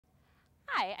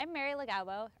Hi, I'm Mary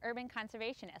Legaubo, urban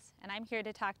conservationist, and I'm here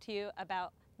to talk to you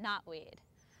about knotweed.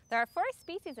 There are 4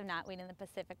 species of knotweed in the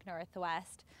Pacific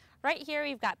Northwest. Right here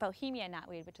we've got Bohemia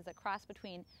knotweed, which is a cross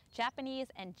between Japanese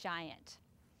and giant.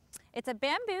 It's a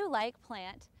bamboo-like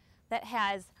plant that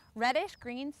has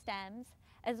reddish-green stems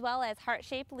as well as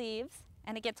heart-shaped leaves,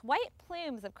 and it gets white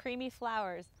plumes of creamy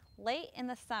flowers late in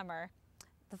the summer.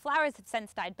 The flowers have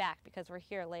since died back because we're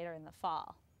here later in the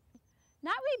fall.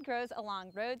 Knotweed grows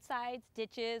along roadsides,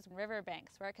 ditches, and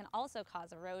riverbanks where it can also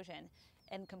cause erosion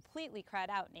and completely crowd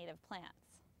out native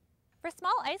plants. For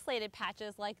small isolated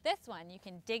patches like this one, you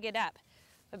can dig it up,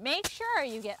 but make sure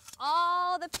you get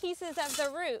all the pieces of the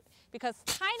root because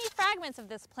tiny fragments of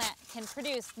this plant can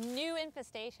produce new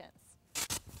infestations.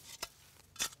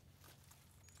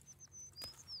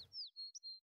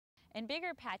 In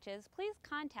bigger patches, please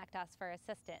contact us for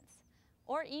assistance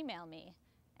or email me.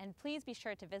 And please be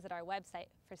sure to visit our website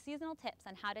for seasonal tips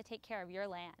on how to take care of your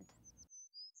land.